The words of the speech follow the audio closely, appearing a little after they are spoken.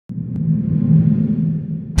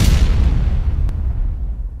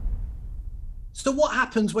So what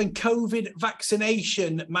happens when COVID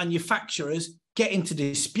vaccination manufacturers get into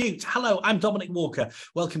dispute? Hello, I'm Dominic Walker.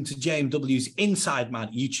 Welcome to JMW's Inside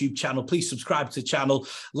Man YouTube channel. Please subscribe to the channel,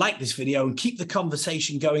 like this video, and keep the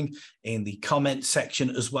conversation going in the comment section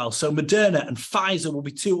as well. So Moderna and Pfizer will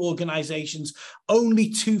be two organizations only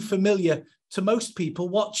too familiar to most people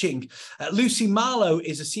watching. Lucy Marlow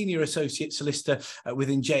is a senior associate solicitor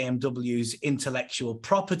within JMW's intellectual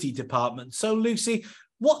property department. So Lucy,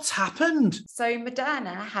 what's happened? So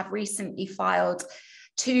Moderna have recently filed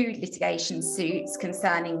two litigation suits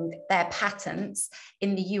concerning their patents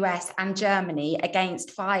in the US and Germany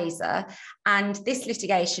against Pfizer. And this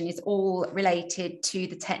litigation is all related to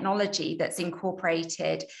the technology that's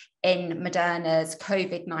incorporated in Moderna's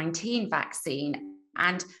COVID-19 vaccine.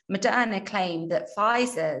 And Moderna claim that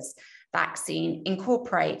Pfizer's vaccine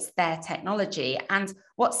incorporates their technology. And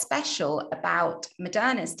what's special about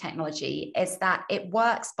Moderna's technology is that it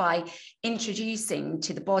works by introducing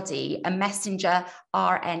to the body a messenger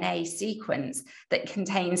RNA sequence that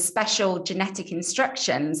contains special genetic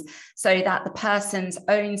instructions so that the person's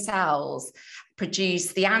own cells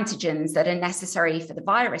produce the antigens that are necessary for the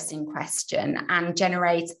virus in question and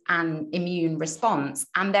generate an immune response.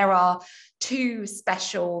 And there are two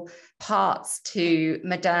special parts to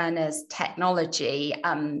Moderna's technology.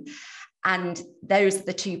 And those are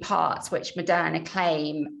the two parts which Moderna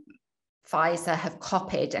claim Pfizer have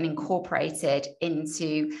copied and incorporated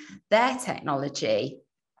into their technology.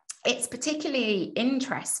 It's particularly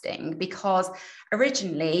interesting because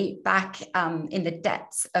originally, back in the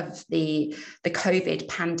depths of the COVID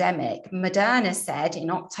pandemic, Moderna said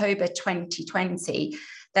in October 2020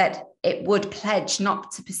 that it would pledge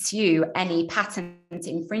not to pursue any patent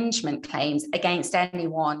infringement claims against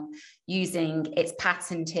anyone using its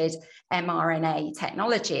patented mRNA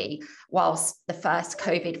technology, whilst the first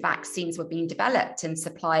COVID vaccines were being developed and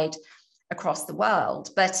supplied across the world.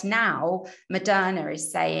 But now Moderna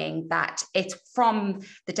is saying that it's from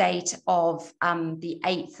the date of the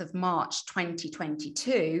 8th of March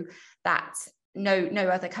 2022 that no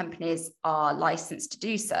other companies are licensed to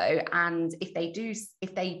do so. And if they do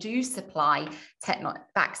supply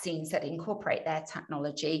vaccines that incorporate their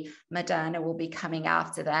technology, Moderna will be coming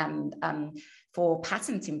after them for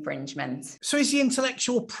patent infringement. So is the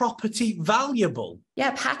intellectual property valuable?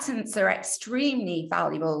 Yeah, patents are extremely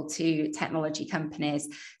valuable to technology companies.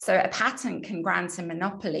 So a patent can grant a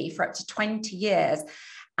monopoly for up to 20 years.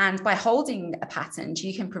 And by holding a patent,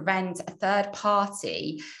 you can prevent a third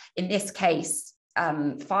party, in this case,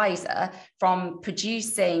 Pfizer, from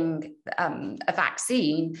producing a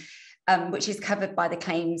vaccine which is covered by the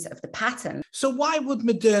claims of the patent. So why would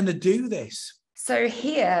Moderna do this? So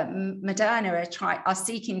here, Moderna are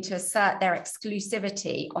seeking to assert their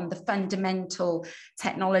exclusivity on the fundamental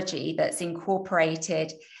technology that's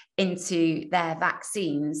incorporated into their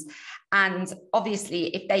vaccines. And obviously,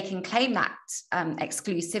 if they can claim that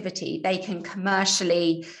exclusivity, they can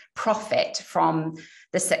commercially profit from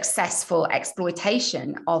the successful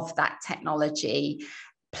exploitation of that technology.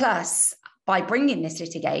 Plus, by bringing this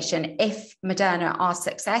litigation, if Moderna are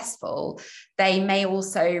successful, they may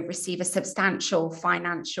also receive a substantial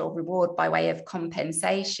financial reward by way of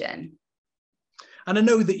compensation. And I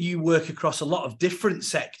know that you work across a lot of different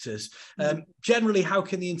sectors. Generally, how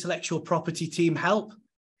can the intellectual property team help?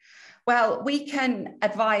 Well, we can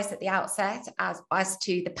advise at the outset as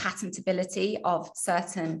to the patentability of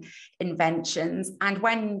certain inventions. And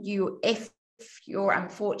if you're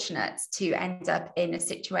unfortunate to end up in a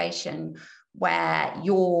situation where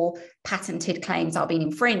your patented claims are being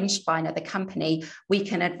infringed by another company, we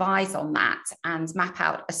can advise on that and map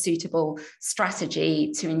out a suitable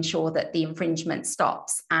strategy to ensure that the infringement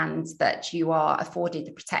stops and that you are afforded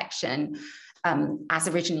the protection as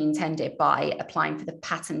originally intended by applying for the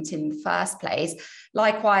patent in the first place.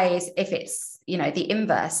 Likewise, if it's the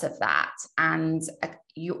inverse of that and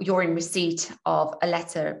you're in receipt of a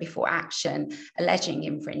letter before action alleging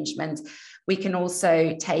infringement, we can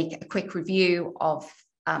also take a quick review of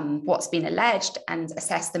what's been alleged and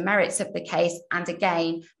assess the merits of the case, and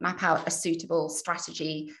again map out a suitable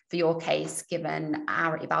strategy for your case given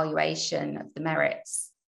our evaluation of the merits.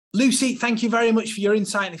 Lucy, thank you very much for your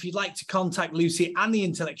insight. If you'd like to contact Lucy and the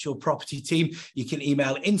intellectual property team, you can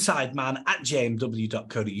email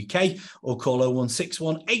insideman@jmw.co.uk or call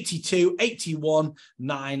 0161 82 81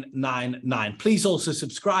 999. Please also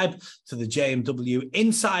subscribe to the JMW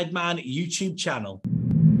Inside Man YouTube channel.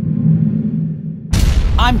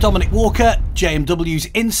 I'm Dominic Walker, JMW's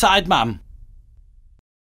Inside Man.